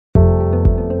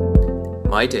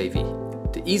myDavy,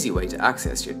 the easy way to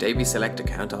access your Davy Select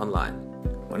account online,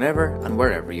 whenever and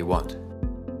wherever you want.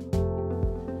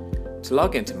 To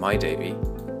log into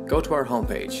myDavy, go to our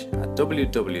homepage at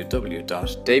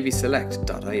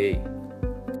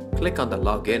www.davyselect.ie. Click on the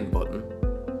Login button.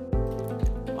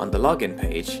 On the login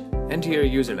page, enter your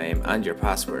username and your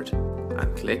password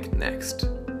and click Next.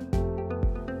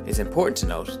 It's important to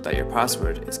note that your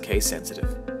password is case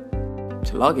sensitive.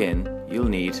 To log in, you'll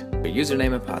need your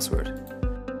username and password.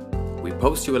 We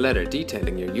post you a letter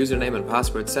detailing your username and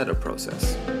password setup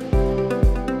process.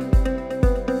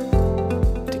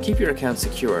 To keep your account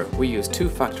secure, we use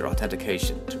two-factor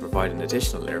authentication to provide an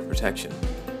additional layer of protection.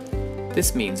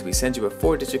 This means we send you a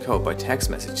 4-digit code by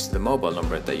text message to the mobile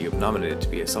number that you have nominated to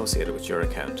be associated with your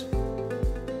account.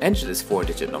 Enter this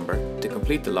 4-digit number to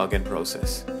complete the login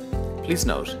process. Please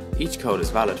note, each code is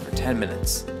valid for 10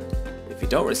 minutes. If you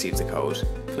don't receive the code,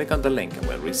 click on the link and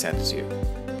we'll resend it to you.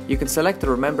 You can select the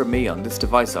Remember Me on this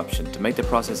device option to make the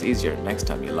process easier next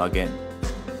time you log in.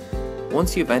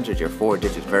 Once you've entered your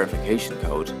 4-digit verification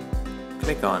code,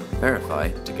 click on Verify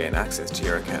to gain access to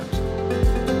your account.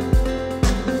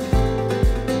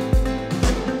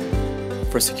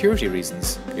 For security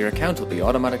reasons, your account will be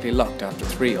automatically locked after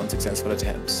 3 unsuccessful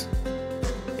attempts.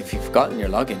 If you've forgotten your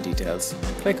login details,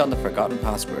 click on the Forgotten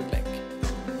Password link.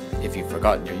 If you've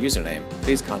forgotten your username,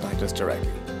 please contact us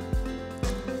directly.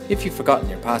 If you've forgotten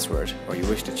your password or you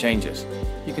wish to change it,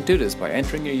 you can do this by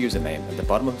entering your username at the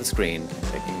bottom of the screen and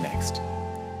clicking Next.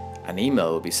 An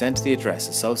email will be sent to the address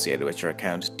associated with your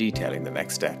account detailing the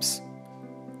next steps.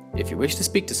 If you wish to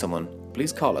speak to someone,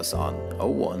 please call us on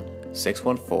 01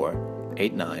 614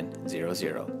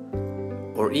 8900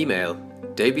 or email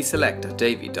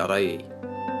davyselect@davy.ie.